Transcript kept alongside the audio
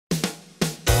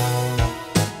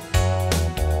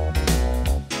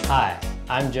Hi,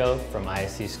 I'm Joe from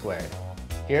ISC Squared.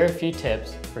 Here are a few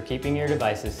tips for keeping your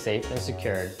devices safe and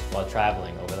secured while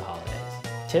traveling over the holidays.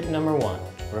 Tip number 1,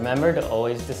 remember to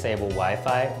always disable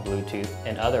Wi-Fi, Bluetooth,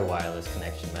 and other wireless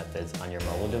connection methods on your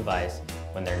mobile device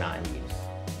when they're not in use.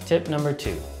 Tip number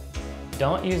 2,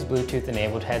 don't use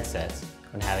Bluetooth-enabled headsets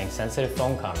when having sensitive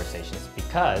phone conversations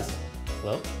because,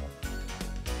 hello?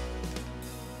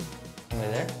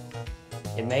 Somebody there?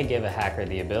 It may give a hacker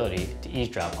the ability to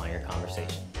eavesdrop on your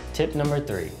conversation. Tip number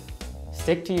 3,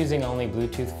 stick to using only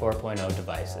Bluetooth 4.0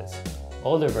 devices.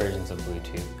 Older versions of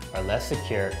Bluetooth are less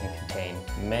secure and contain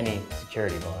many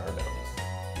security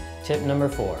vulnerabilities. Tip number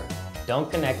 4,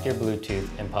 don't connect your Bluetooth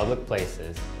in public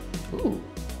places. Ooh,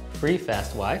 free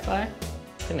fast Wi-Fi?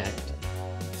 Connect.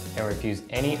 And refuse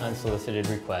any unsolicited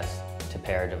requests to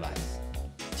pair a device.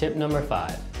 Tip number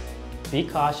 5, be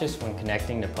cautious when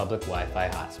connecting to public Wi-Fi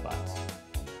hotspots.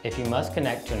 If you must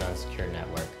connect to an unsecured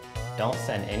network, don't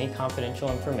send any confidential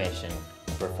information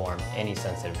or perform any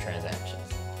sensitive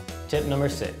transactions. Tip number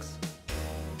 6,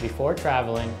 before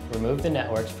traveling, remove the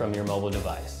networks from your mobile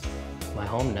device. My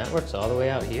home network's all the way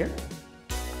out here?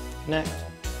 Connect.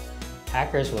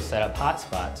 Hackers will set up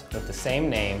hotspots with the same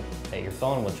name that your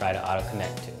phone will try to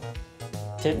auto-connect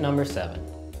to. Tip number 7,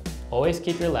 always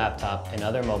keep your laptop and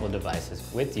other mobile devices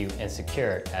with you and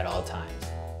secure at all times.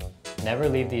 Never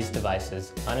leave these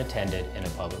devices unattended in a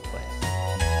public place.